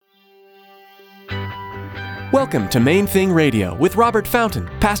Welcome to Main Thing Radio with Robert Fountain,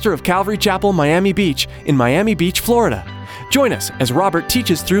 pastor of Calvary Chapel, Miami Beach, in Miami Beach, Florida. Join us as Robert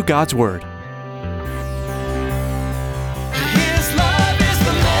teaches through God's Word.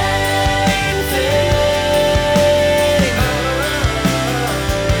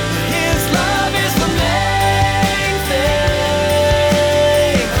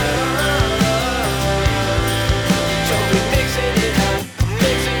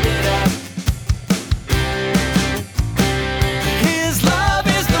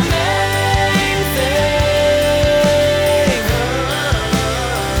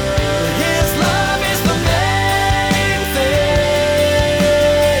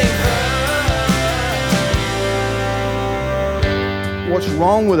 What's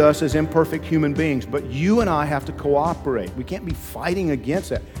wrong with us as imperfect human beings, but you and I have to cooperate. We can't be fighting against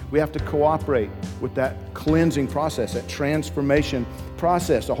that. We have to cooperate with that cleansing process, that transformation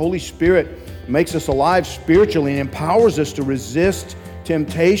process. The Holy Spirit makes us alive spiritually and empowers us to resist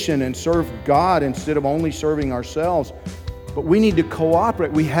temptation and serve God instead of only serving ourselves. But we need to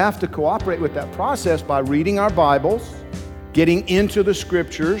cooperate. We have to cooperate with that process by reading our Bibles, getting into the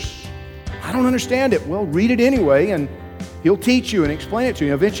Scriptures. I don't understand it. Well, read it anyway, and He'll teach you and explain it to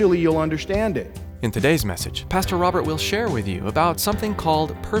you. Eventually, you'll understand it. In today's message, Pastor Robert will share with you about something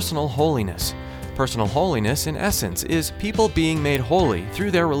called personal holiness. Personal holiness, in essence, is people being made holy through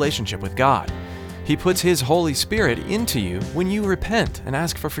their relationship with God. He puts His Holy Spirit into you when you repent and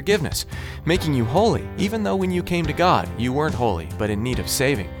ask for forgiveness, making you holy, even though when you came to God, you weren't holy, but in need of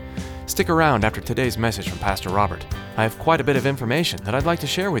saving. Stick around after today's message from Pastor Robert. I have quite a bit of information that I'd like to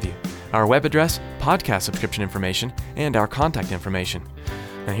share with you. Our web address, podcast subscription information, and our contact information.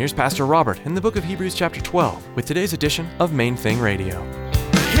 And here's Pastor Robert in the book of Hebrews chapter 12 with today's edition of Main Thing Radio.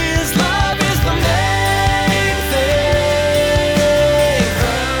 His love is the main thing.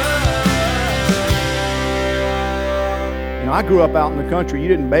 You know, I grew up out in the country. You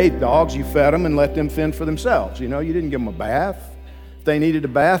didn't bathe dogs. You fed them and let them fend for themselves. You know, you didn't give them a bath. If they needed a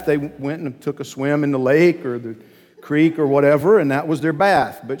bath, they went and took a swim in the lake or the creek or whatever, and that was their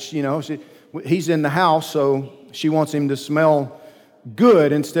bath. But, you know, he's in the house, so she wants him to smell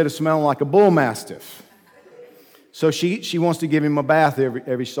good instead of smelling like a bull mastiff. So she wants to give him a bath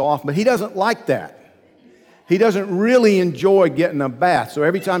every so often, but he doesn't like that. He doesn't really enjoy getting a bath. So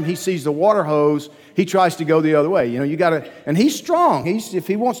every time he sees the water hose, he tries to go the other way. You know, you got to, and he's strong. If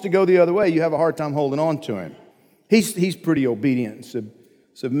he wants to go the other way, you have a hard time holding on to him. He's pretty obedient and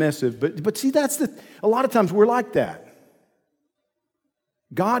submissive. But see, a lot of times we're like that.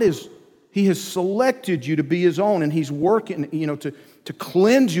 He has selected you to be His own, and He's working, you know, to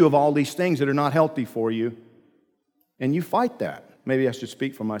cleanse you of all these things that are not healthy for you. And you fight that. Maybe I should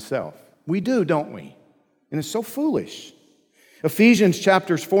speak for myself. We do, don't we? And it's so foolish. Ephesians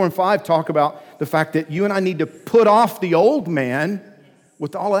chapters 4 and 5 talk about the fact that you and I need to put off the old man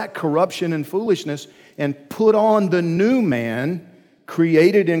with all of that corruption and foolishness and put on the new man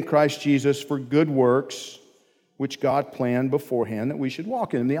created in Christ Jesus for good works, which God planned beforehand that we should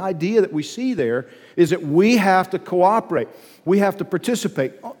walk in. And the idea that we see there is that we have to cooperate. We have to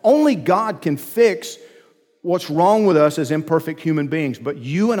participate. Only God can fix what's wrong with us as imperfect human beings, but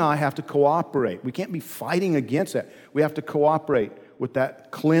you and I have to cooperate. We can't be fighting against that. We have to cooperate with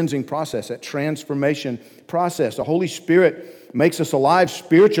that cleansing process, that transformation process. The Holy Spirit makes us alive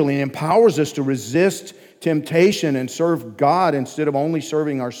spiritually and empowers us to resist temptation and serve God instead of only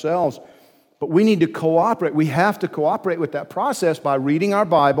serving ourselves. But we need to cooperate. We have to cooperate with that process by reading our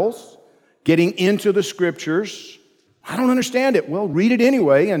Bibles, getting into the Scriptures. I don't understand it. Well, read it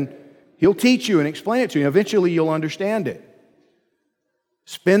anyway, and He'll teach you and explain it to you. Eventually, you'll understand it.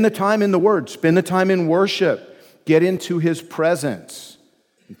 Spend the time in the Word. Spend the time in worship. Get into His presence.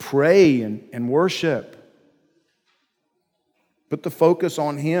 Pray and worship. Put the focus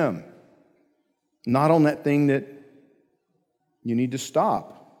on Him, not on that thing that you need to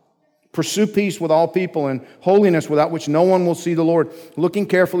stop. Pursue peace with all people and holiness without which no one will see the Lord, looking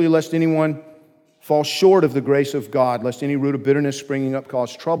carefully lest anyone fall short of the grace of God, lest any root of bitterness springing up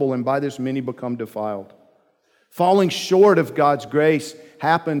cause trouble, and by this many become defiled. Falling short of God's grace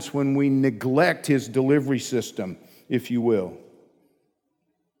happens when we neglect His delivery system, if you will.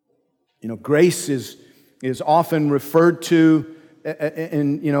 You know, grace is often referred to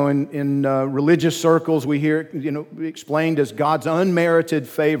in religious circles. We hear it, explained as God's unmerited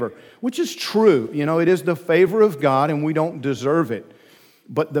favor, which is true. You know, it is the favor of God, and we don't deserve it.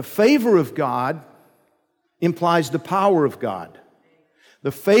 But the favor of God implies the power of God.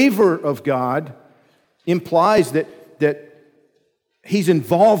 The favor of God implies that He's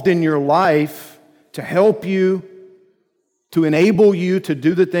involved in your life to help you, to enable you to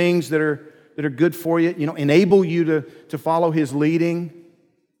do the things that are that are good for you, enable you to follow His leading,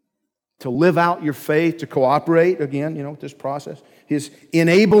 to live out your faith, to cooperate, again, with this process. His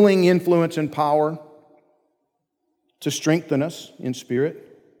enabling influence and power to strengthen us in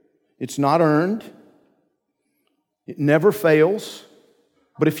spirit. It's not earned. It never fails.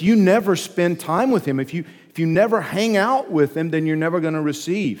 But if you never spend time with Him, if you never hang out with Him, then you're never going to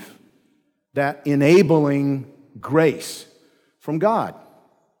receive that enabling grace from God.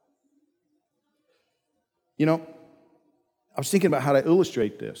 I was thinking about how to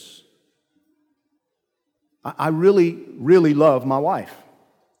illustrate this. I really, really love my wife.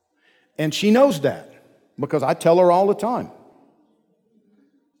 And she knows that because I tell her all the time.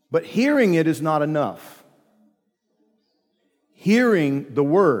 But hearing it is not enough. Hearing the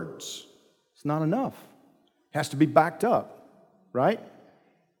words is not enough. It has to be backed up, right?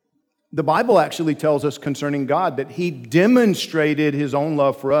 The Bible actually tells us concerning God that He demonstrated His own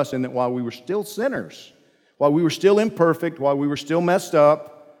love for us in that while we were still sinners, while we were still imperfect, while we were still messed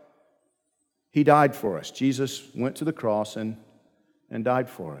up, He died for us. Jesus went to the cross and died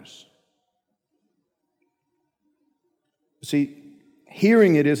for us. See,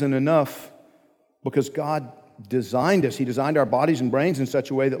 hearing it isn't enough because God designed us. He designed our bodies and brains in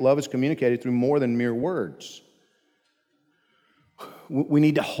such a way that love is communicated through more than mere words. We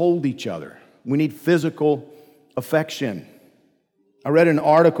need to hold each other. We need physical affection. I read an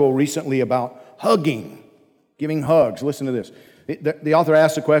article recently about hugging, giving hugs. Listen to this. The author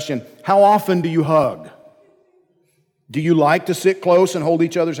asked the question, how often do you hug? Do you like to sit close and hold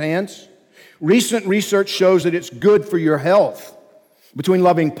each other's hands? Recent research shows that it's good for your health. Between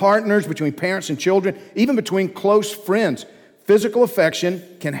loving partners, between parents and children, even between close friends, physical affection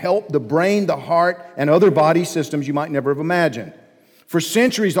can help the brain, the heart, and other body systems you might never have imagined. For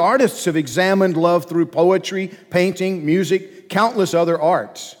centuries, artists have examined love through poetry, painting, music, countless other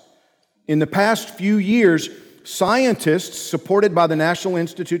arts. In the past few years, scientists, supported by the National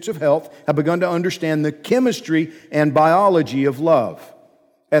Institutes of Health, have begun to understand the chemistry and biology of love.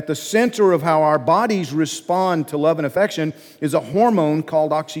 At the center of how our bodies respond to love and affection is a hormone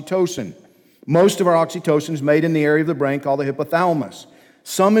called oxytocin. Most of our oxytocin is made in the area of the brain called the hypothalamus.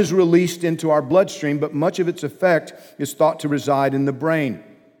 Some is released into our bloodstream, but much of its effect is thought to reside in the brain.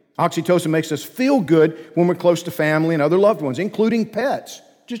 Oxytocin makes us feel good when we're close to family and other loved ones, including pets.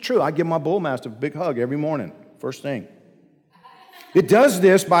 Just true. I give my bull mastiff a big hug every morning, first thing. It does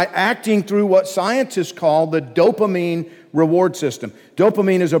this by acting through what scientists call the dopamine reward system.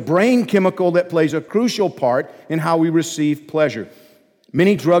 Dopamine is a brain chemical that plays a crucial part in how we receive pleasure.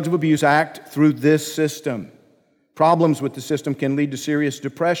 Many drugs of abuse act through this system. Problems with the system can lead to serious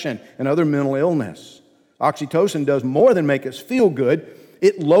depression and other mental illness. Oxytocin does more than make us feel good.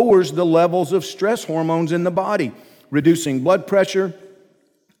 It lowers the levels of stress hormones in the body, reducing blood pressure,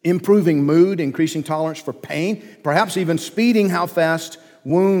 improving mood, increasing tolerance for pain, perhaps even speeding how fast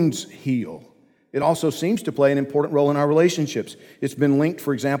wounds heal. It also seems to play an important role in our relationships. It's been linked,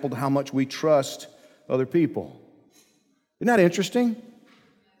 for example, to how much we trust other people. Isn't that interesting?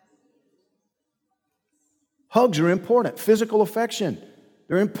 Hugs are important. Physical affection,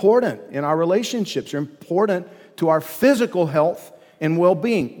 they're important in our relationships. They're important to our physical health and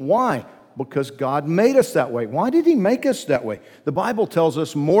well-being. Why? Because God made us that way. Why did He make us that way? The Bible tells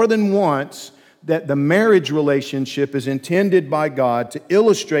us more than once that the marriage relationship is intended by God to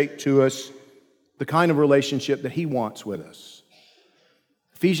illustrate to us the kind of relationship that He wants with us.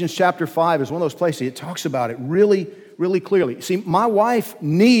 Ephesians chapter 5 is one of those places. It talks about it really, really clearly. See, my wife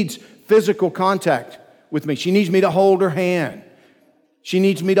needs physical contact with me. She needs me to hold her hand. She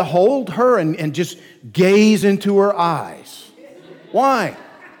needs me to hold her and just gaze into her eyes. Why?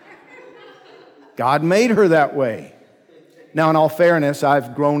 God made her that way. Now, in all fairness,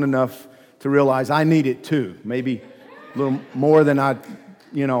 I've grown enough to realize I need it too. Maybe a little more than I'd,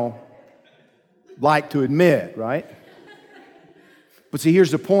 like to admit, right? But see, here's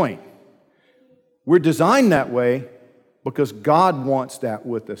the point. We're designed that way because God wants that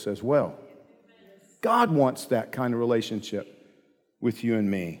with us as well. God wants that kind of relationship with you and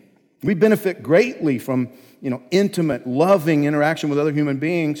me. We benefit greatly from, intimate, loving interaction with other human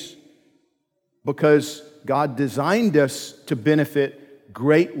beings because God designed us to benefit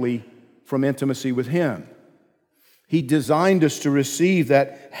greatly from intimacy with Him. He designed us to receive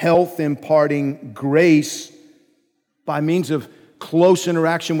that health-imparting grace by means of close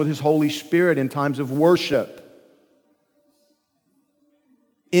interaction with His Holy Spirit in times of worship.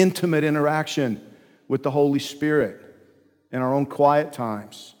 Intimate interaction with the Holy Spirit in our own quiet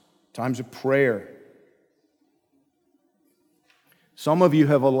times, times of prayer. Some of you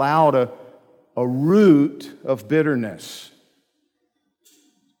have allowed a root of bitterness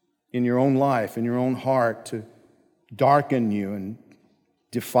in your own life, in your own heart, to darken you and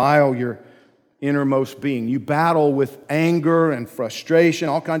defile your innermost being. You battle with anger and frustration,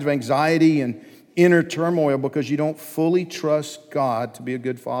 all kinds of anxiety and inner turmoil because you don't fully trust God to be a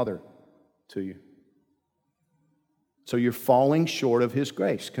good father to you. So you're falling short of His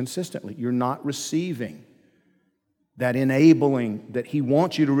grace consistently. You're not receiving that enabling that He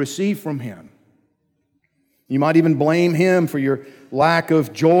wants you to receive from Him. You might even blame Him for your lack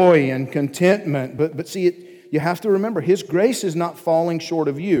of joy and contentment. But see, you have to remember, His grace is not falling short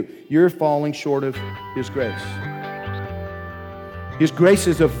of you. You're falling short of His grace. His grace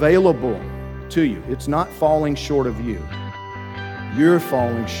is available to you. It's not falling short of you. You're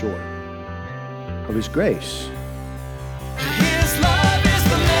falling short of His grace. His love is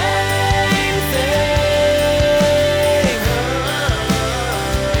the main thing.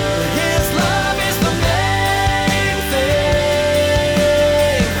 His love is the main thing.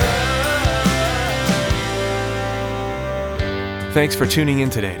 Thanks for tuning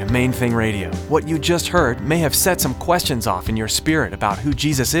in today to Main Thing Radio. What you just heard may have set some questions off in your spirit about who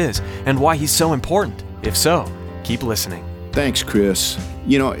Jesus is and why He's so important. If so, keep listening. Thanks, Chris.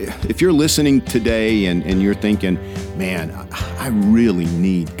 You know, if you're listening today and you're thinking, man, I really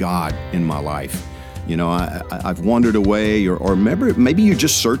need God in my life. You know, I've wandered away, or maybe you're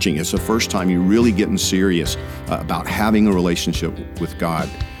just searching. It's the first time you're really getting serious about having a relationship with God.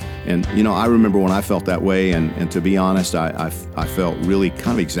 And, you know, I remember when I felt that way, and to be honest, I felt really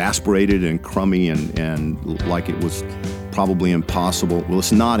kind of exasperated and crummy and like it was probably impossible. Well,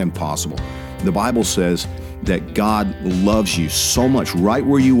 it's not impossible. The Bible says that God loves you so much right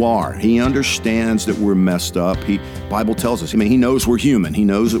where you are. He understands that we're messed up. Bible tells us, He knows we're human. He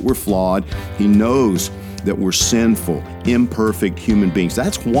knows that we're flawed. He knows that we're sinful, imperfect human beings.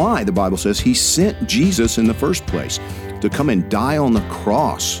 That's why the Bible says He sent Jesus in the first place, to come and die on the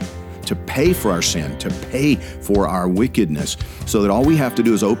cross, to pay for our sin, to pay for our wickedness, so that all we have to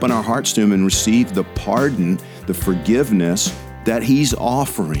do is open our hearts to Him and receive the pardon, the forgiveness that He's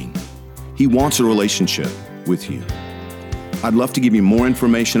offering. He wants a relationship with you. I'd love to give you more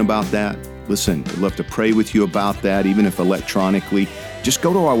information about that. Listen, I'd love to pray with you about that, even if electronically. Just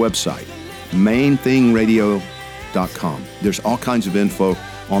go to our website, mainthingradio.com. There's all kinds of info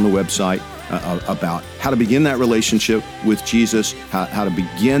on the website about how to begin that relationship with Jesus, how to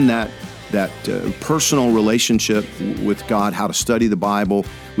begin that personal relationship with God, how to study the Bible.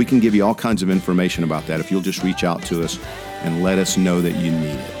 We can give you all kinds of information about that if you'll just reach out to us and let us know that you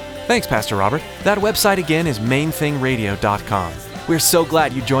need it. Thanks, Pastor Robert. That website again is mainthingradio.com. We're so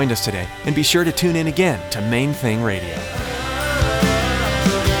glad you joined us today, and be sure to tune in again to Main Thing Radio.